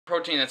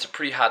protein, it's a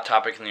pretty hot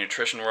topic in the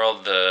nutrition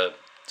world, the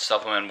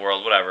supplement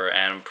world, whatever,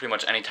 and pretty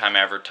much any time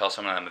I ever tell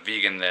someone I'm a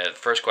vegan, the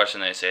first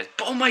question they say is,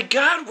 oh my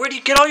god, where do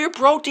you get all your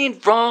protein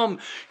from? You're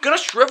gonna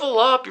shrivel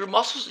up, your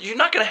muscles, you're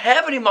not gonna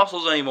have any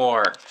muscles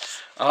anymore.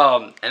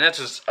 And that's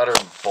just utter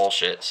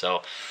bullshit.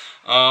 So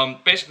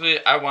basically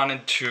I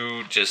wanted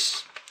to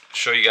just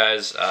show you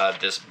guys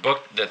this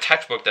book, the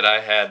textbook that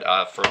I had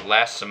for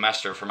last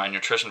semester for my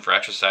nutrition for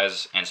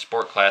exercise and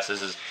sport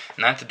classes. Is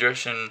ninth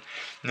edition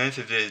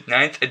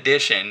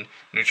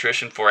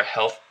Nutrition for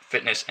Health,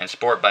 Fitness, and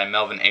Sport by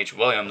Melvin H.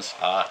 Williams.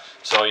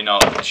 So you know,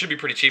 it should be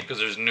pretty cheap because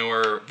there's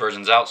newer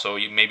versions out, so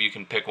maybe you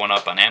can pick one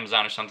up on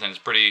Amazon or something. It's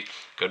a pretty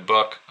good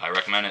book. I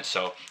recommend it.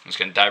 So I'm just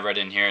going to dive right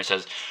in here. It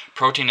says,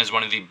 protein is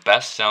one of the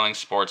best-selling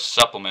sports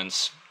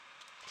supplements.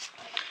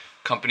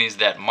 Companies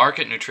that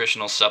market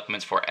nutritional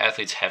supplements for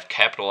athletes have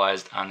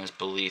capitalized on this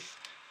belief.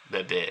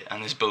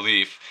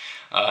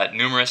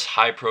 Numerous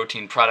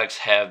high-protein products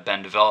have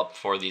been developed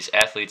for these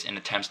athletes in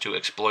attempts to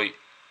exploit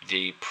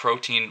the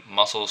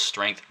protein-muscle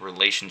strength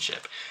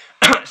relationship.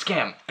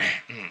 Scam.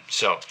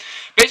 So,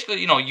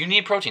 basically, you know, you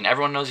need protein.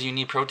 Everyone knows you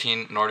need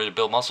protein in order to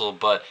build muscle,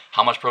 but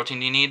how much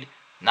protein do you need?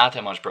 Not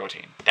that much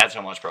protein. That's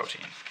how much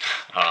protein.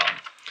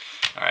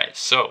 Alright,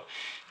 so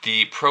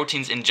the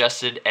proteins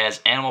ingested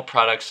as animal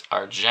products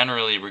are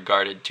generally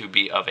regarded to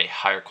be of a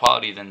higher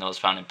quality than those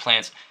found in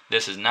plants.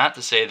 This is not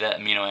to say that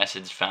amino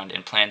acids found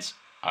in plants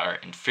are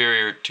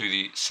inferior to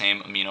the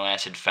same amino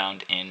acid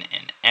found in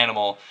an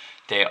animal.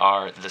 They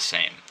are the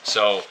same.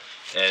 So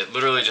it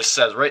literally just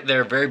says right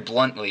there very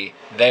bluntly,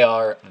 they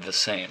are the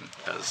same.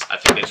 Because I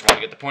think they just want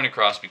to get the point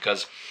across,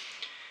 because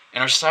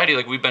in our society,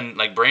 like, we've been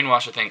like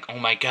brainwashed to think, oh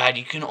my god,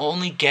 you can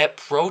only get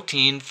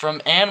protein from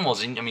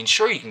animals. And I mean,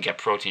 sure, you can get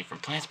protein from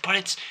plants, but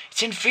it's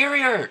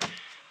inferior.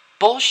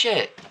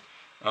 Bullshit.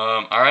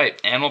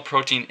 Alright, animal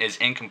protein is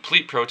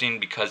incomplete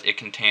protein because it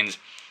contains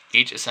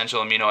each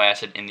essential amino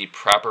acid in the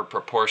proper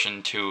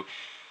proportion to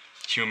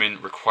human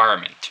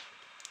requirement.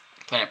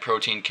 Plant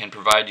protein can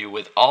provide you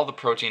with all the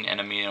protein and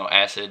amino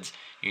acids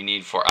you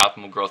need for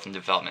optimal growth and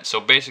development. So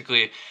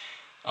basically,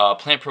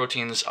 plant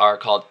proteins are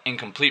called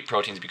incomplete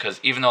proteins because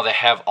even though they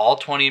have all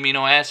 20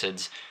 amino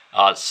acids,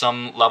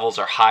 some levels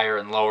are higher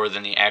and lower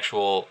than the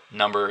actual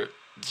numbers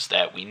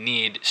that we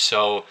need.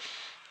 So,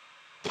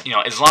 you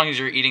know, as long as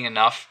you're eating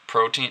enough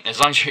protein, as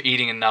long as you're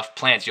eating enough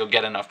plants, you'll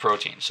get enough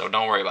protein. So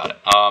don't worry about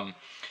it.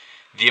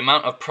 The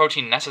amount of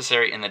protein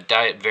necessary in the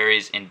diet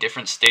varies in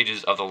different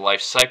stages of the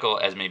life cycle,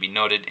 as may be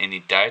noted in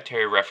the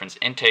Dietary Reference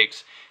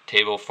Intakes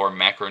table for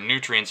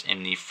macronutrients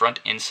in the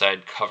front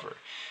inside cover.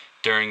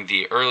 During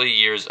the early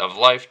years of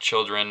life,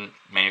 children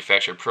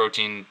manufacture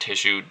protein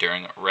tissue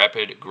during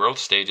rapid growth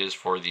stages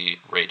for the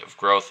rate of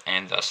growth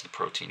and thus the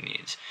protein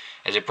needs.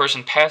 As a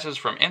person passes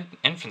from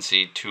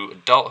infancy to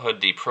adulthood,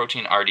 the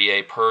protein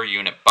RDA per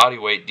unit body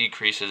weight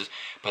decreases,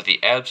 but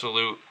the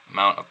absolute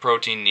amount of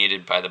protein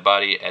needed by the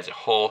body as a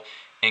whole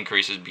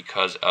increases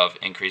because of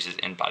increases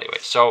in body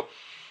weight. So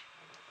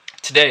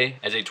today,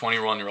 as a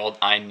 21-year-old,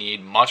 I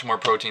need much more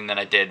protein than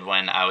I did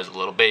when I was a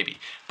little baby.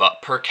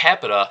 But per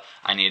capita,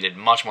 I needed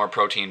much more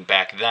protein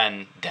back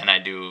then than I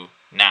do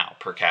now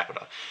per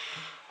capita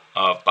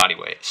of body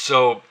weight.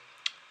 So,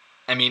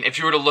 I mean, if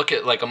you were to look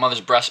at like a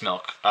mother's breast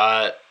milk,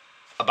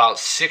 about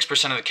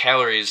 6% of the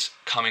calories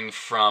coming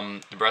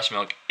from the breast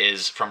milk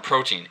is from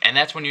protein. And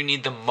that's when you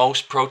need the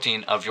most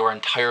protein of your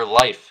entire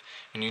life.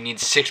 And you need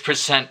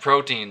 6%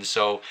 protein.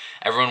 So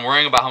everyone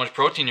worrying about how much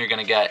protein you're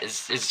going to get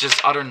is just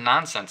utter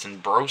nonsense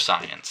and bro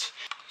science.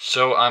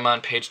 So I'm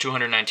on page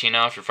 219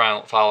 now if you're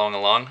following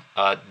along.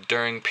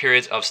 During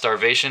periods of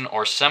starvation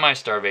or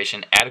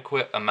semi-starvation,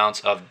 adequate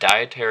amounts of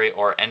dietary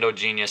or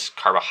endogenous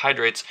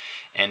carbohydrates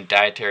and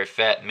dietary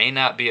fat may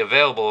not be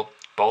available.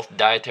 Both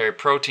dietary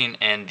protein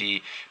and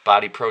the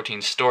body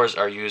protein stores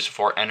are used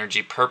for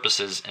energy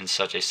purposes in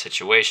such a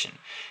situation.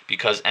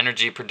 Because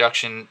energy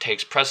production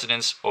takes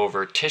precedence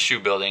over tissue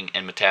building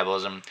and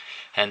metabolism,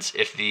 hence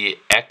if the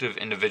active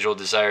individual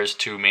desires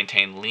to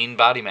maintain lean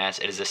body mass,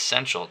 it is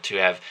essential to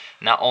have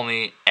not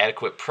only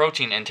adequate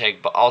protein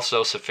intake but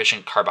also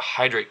sufficient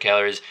carbohydrate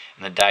calories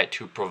in the diet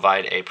to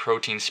provide a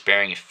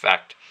protein-sparing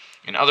effect.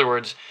 In other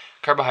words,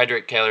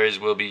 carbohydrate calories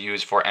will be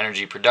used for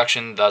energy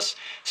production, thus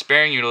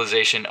sparing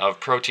utilization of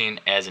protein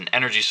as an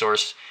energy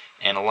source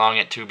and allowing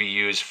it to be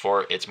used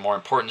for its more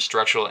important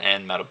structural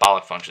and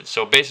metabolic functions.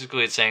 So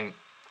basically it's saying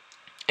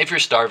if you're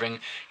starving,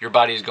 your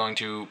body is going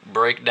to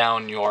break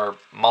down your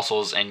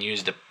muscles and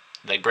use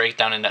break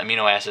down into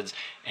amino acids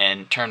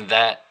and turn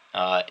that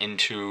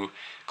into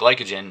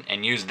glycogen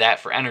and use that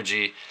for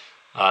energy.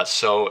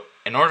 So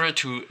in order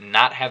to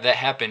not have that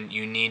happen,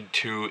 you need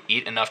to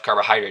eat enough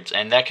carbohydrates,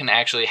 and that can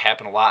actually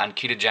happen a lot on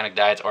ketogenic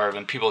diets or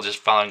even people just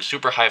following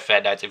super high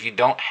fat diets. If you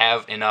don't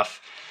have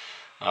enough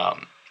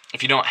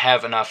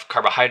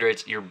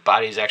carbohydrates, your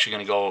body is actually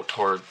going to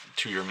go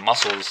to your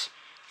muscles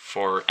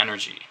for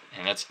energy,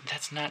 and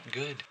that's not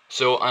good.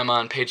 So I'm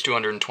on page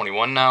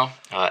 221 now.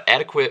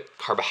 Adequate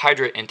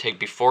carbohydrate intake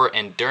before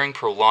and during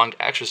prolonged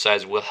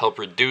exercise will help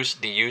reduce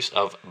the use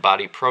of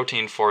body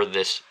protein for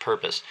this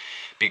purpose.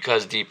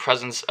 because the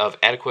presence of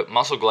adequate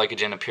muscle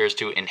glycogen appears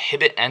to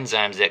inhibit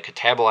enzymes that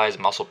catabolize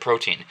muscle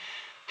protein.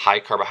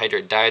 High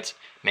carbohydrate diets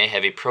may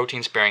have a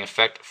protein-sparing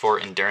effect for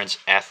endurance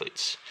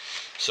athletes.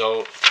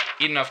 So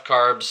eat enough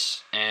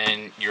carbs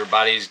and your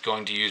body's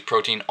going to use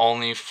protein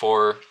only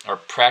for, or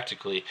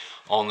practically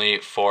only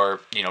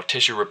for,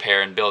 tissue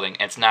repair and building.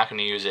 And it's not going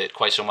to use it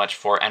quite so much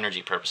for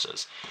energy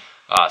purposes.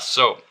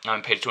 So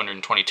on page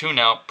 222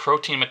 now,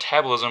 protein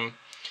metabolism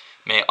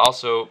may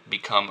also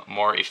become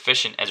more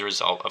efficient as a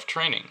result of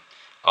training.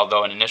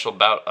 Although an initial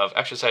bout of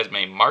exercise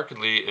may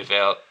markedly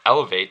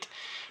elevate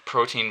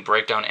protein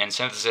breakdown and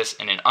synthesis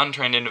in an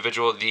untrained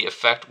individual, the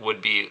effect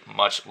would be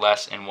much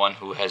less in one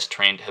who has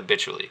trained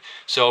habitually.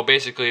 So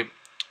basically,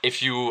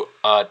 if you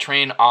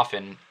train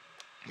often,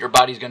 your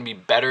body's going to be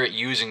better at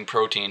using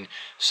protein.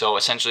 So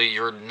essentially,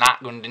 you're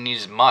not going to need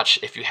as much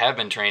if you have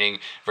been training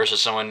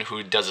versus someone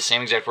who does the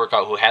same exact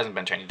workout who hasn't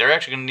been training. They're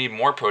actually going to need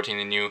more protein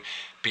than you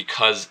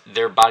because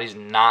their body's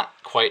not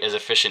quite as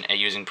efficient at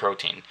using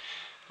protein.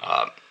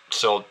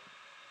 So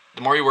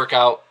the more you work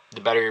out,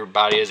 the better your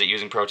body is at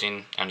using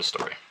protein. End of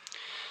story.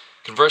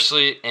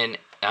 Conversely, I'm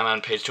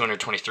on page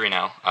 223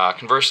 now.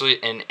 Conversely,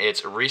 in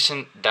its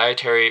recent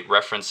dietary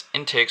reference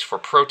intakes for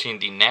protein,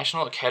 the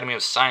National Academy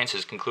of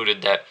Sciences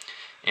concluded that,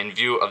 in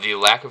view of the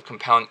lack of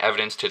compelling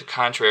evidence to the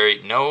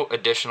contrary, no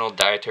additional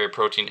dietary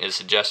protein is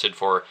suggested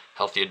for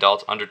healthy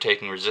adults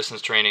undertaking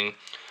resistance training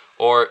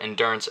or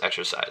endurance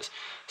exercise.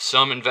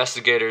 Some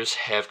investigators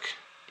have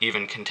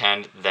even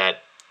contend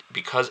that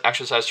because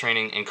exercise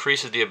training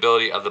increases the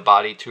ability of the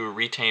body to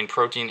retain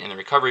protein in the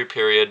recovery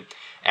period,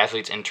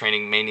 athletes in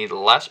training may need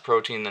less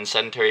protein than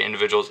sedentary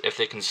individuals if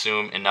they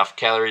consume enough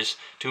calories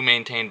to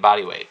maintain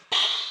body weight.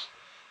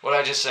 What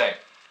did I just say? It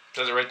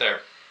says it right there.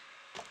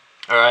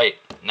 Alright,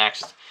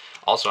 next.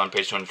 Also on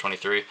page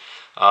 223.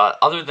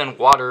 Other than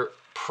water,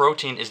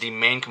 protein is the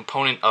main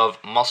component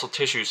of muscle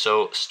tissue,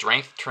 so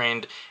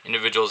strength-trained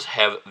individuals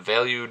have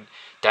valued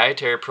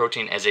dietary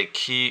protein as a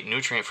key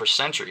nutrient for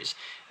centuries,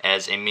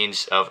 as a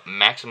means of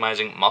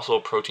maximizing muscle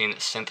protein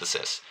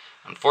synthesis.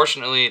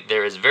 Unfortunately,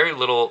 there is very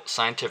little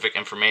scientific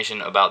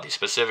information about the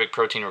specific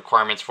protein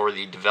requirements for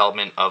the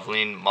development of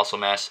lean muscle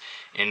mass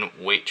in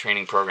weight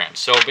training programs.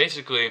 So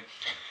basically,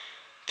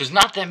 there's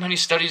not that many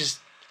studies,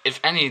 if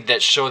any,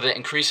 that show that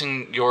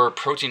increasing your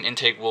protein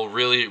intake will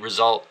really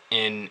result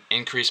in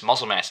increased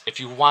muscle mass. If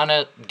you want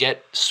to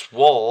get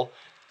swole,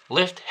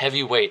 lift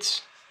heavy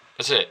weights.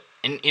 That's it.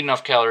 Eat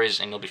enough calories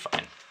and you'll be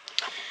fine.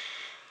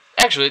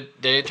 Actually,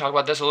 they talk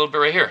about this a little bit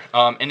right here.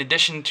 In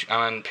addition to,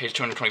 on page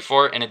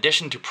 224, in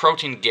addition to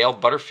protein, Gail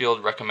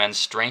Butterfield recommends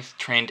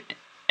strength-trained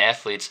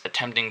athletes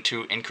attempting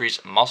to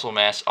increase muscle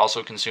mass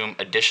also consume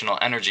additional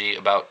energy,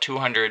 about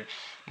 200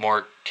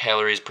 more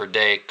calories per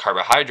day.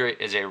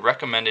 Carbohydrate is a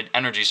recommended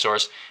energy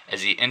source,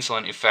 as the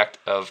insulin effect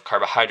of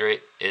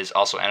carbohydrate is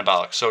also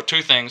anabolic. So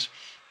two things.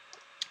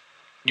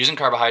 Using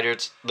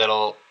carbohydrates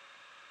that'll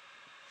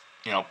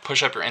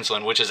push up your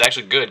insulin, which is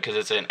actually good because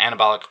it's an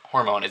anabolic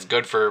hormone. It's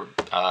good for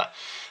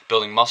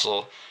building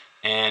muscle.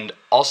 And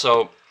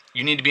also,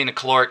 you need to be in a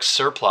caloric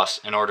surplus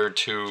in order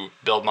to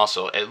build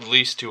muscle. At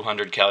least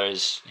 200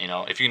 calories.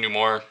 If you can do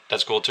more,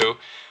 that's cool too.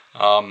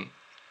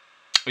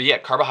 But yeah,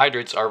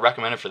 carbohydrates are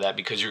recommended for that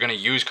because you're going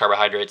to use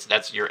carbohydrates.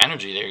 That's your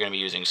energy that you're going to be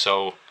using.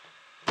 So,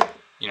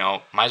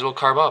 might as well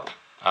carb up.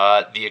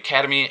 The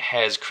Academy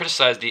has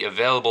criticized the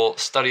available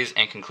studies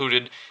and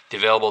concluded the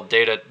available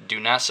data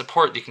do not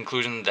support the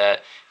conclusion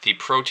that the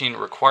protein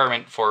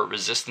requirement for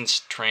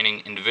resistance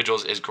training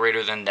individuals is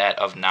greater than that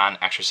of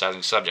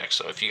non-exercising subjects.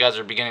 So if you guys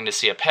are beginning to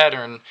see a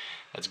pattern,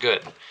 that's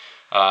good.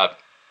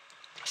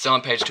 Still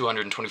on page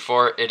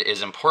 224, it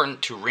is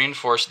important to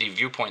reinforce the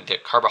viewpoint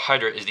that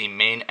carbohydrate is the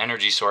main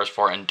energy source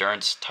for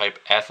endurance-type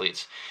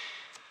athletes.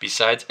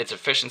 Besides its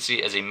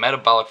efficiency as a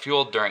metabolic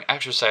fuel during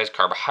exercise,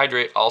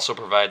 carbohydrate also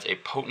provides a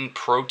potent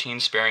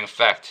protein-sparing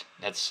effect.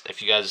 That's,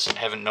 if you guys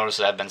haven't noticed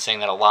that, I've been saying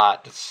that a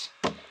lot.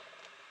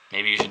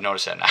 Maybe you should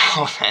notice that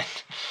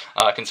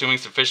now. Consuming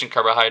sufficient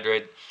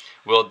carbohydrate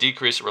will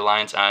decrease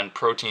reliance on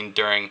protein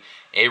during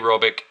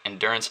aerobic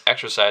endurance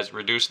exercise,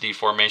 reduce the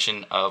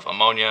formation of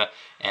ammonia,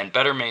 and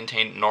better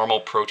maintain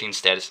normal protein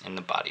status in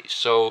the body.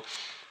 So,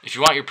 if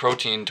you want your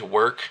protein to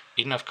work,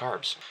 eat enough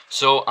carbs.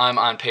 So I'm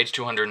on page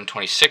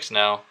 226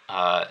 now.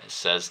 It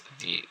says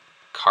the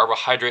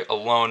carbohydrate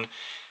alone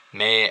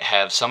may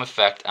have some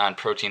effect on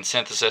protein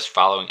synthesis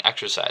following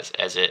exercise,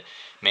 as it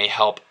may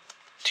help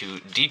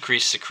to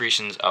decrease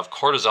secretions of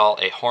cortisol,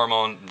 a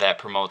hormone that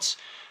promotes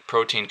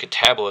protein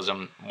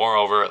catabolism.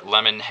 Moreover,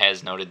 Lemon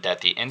has noted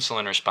that the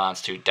insulin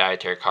response to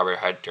dietary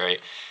carbohydrate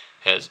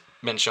has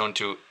been shown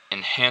to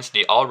enhance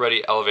the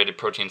already elevated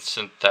protein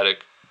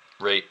synthetic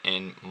rate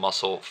in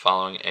muscle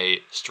following a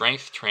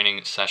strength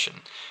training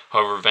session.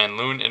 However, Van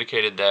Loon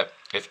indicated that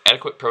if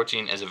adequate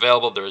protein is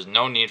available, there is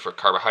no need for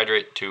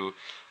carbohydrate to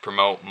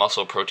promote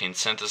muscle protein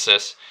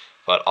synthesis,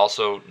 but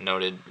also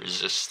noted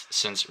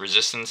since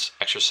resistance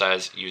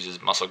exercise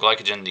uses muscle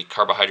glycogen, the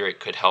carbohydrate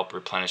could help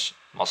replenish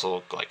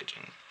muscle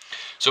glycogen.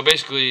 So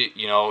basically,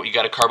 you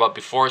got to carb up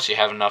before so you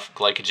have enough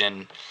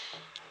glycogen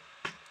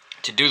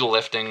to do the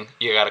lifting,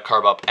 you got to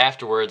carb up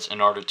afterwards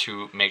in order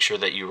to make sure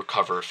that you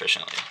recover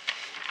efficiently.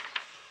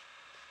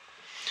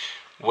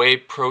 Whey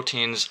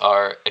proteins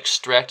are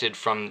extracted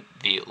from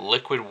the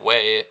liquid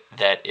whey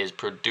that is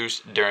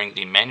produced during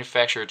the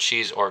manufacture of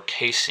cheese or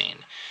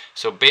casein.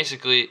 So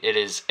basically, it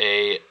is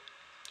a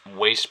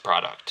waste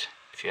product,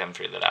 if you haven't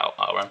figured that out.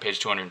 We're on page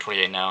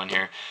 228 now in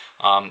here.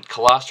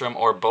 Colostrum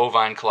or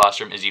bovine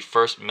colostrum is the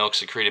first milk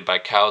secreted by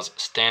cows.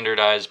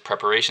 Standardized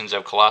preparations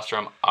of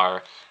colostrum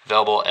are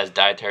available as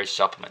dietary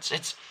supplements.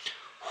 It's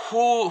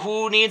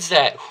who needs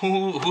that?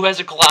 Who has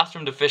a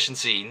colostrum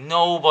deficiency?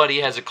 Nobody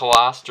has a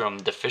colostrum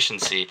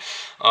deficiency.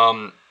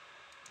 You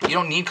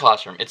don't need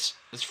colostrum. It's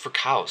for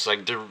cows.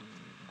 Like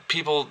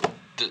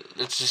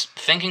it's just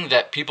thinking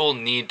that people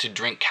need to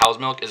drink cow's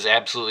milk is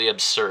absolutely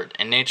absurd.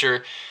 In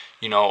nature,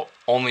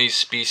 only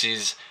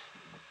species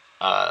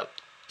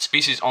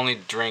only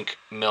drink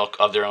milk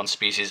of their own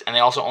species, and they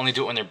also only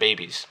do it when they're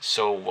babies.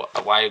 So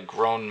why a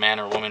grown man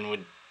or woman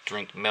would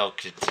drink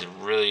milk, it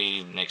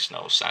really makes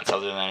no sense,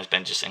 other than it's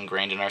been just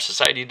ingrained in our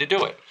society to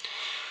do it.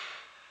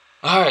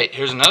 Alright,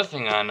 here's another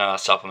thing on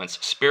supplements.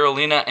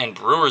 Spirulina and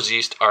brewer's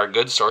yeast are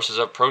good sources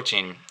of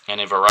protein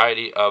and a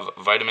variety of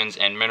vitamins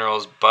and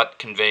minerals, but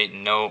convey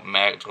no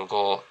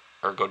magical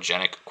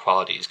ergogenic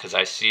qualities. Because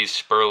I see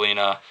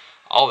spirulina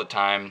all the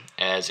time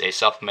as a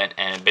supplement,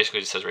 and it basically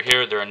just says right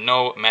here, there are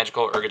no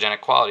magical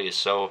ergogenic qualities.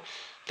 So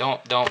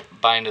don't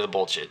buy into the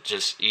bullshit.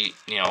 Just eat,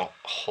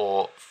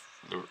 whole,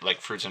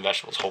 like fruits and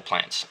vegetables, whole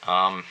plants.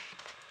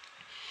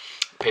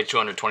 Page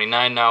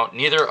 229 now.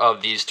 Neither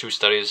of these two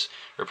studies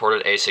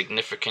reported a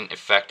significant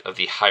effect of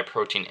the high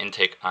protein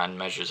intake on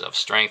measures of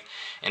strength.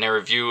 In a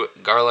review,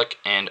 Garlic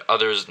and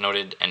others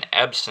noted an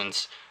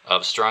absence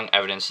of strong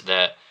evidence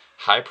that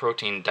high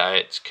protein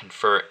diets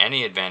confer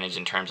any advantage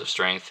in terms of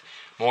strength.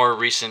 More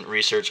recent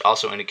research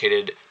also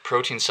indicated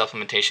protein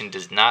supplementation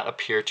does not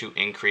appear to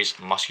increase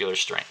muscular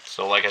strength.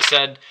 So like I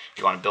said, if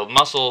you want to build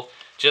muscle,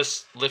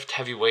 just lift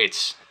heavy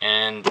weights,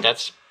 and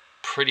that's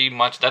pretty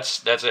much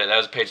that's it. That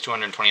was page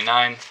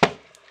 229.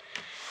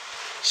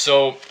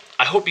 So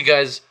I hope you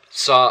guys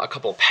saw a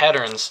couple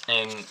patterns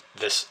in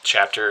this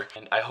chapter,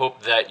 and I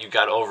hope that you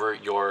got over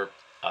your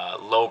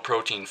low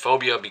protein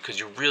phobia, because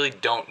you really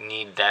don't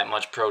need that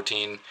much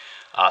protein.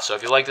 So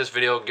if you like this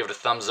video, give it a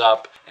thumbs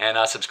up, and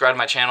subscribe to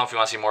my channel if you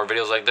want to see more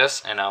videos like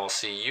this, and I will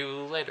see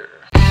you later.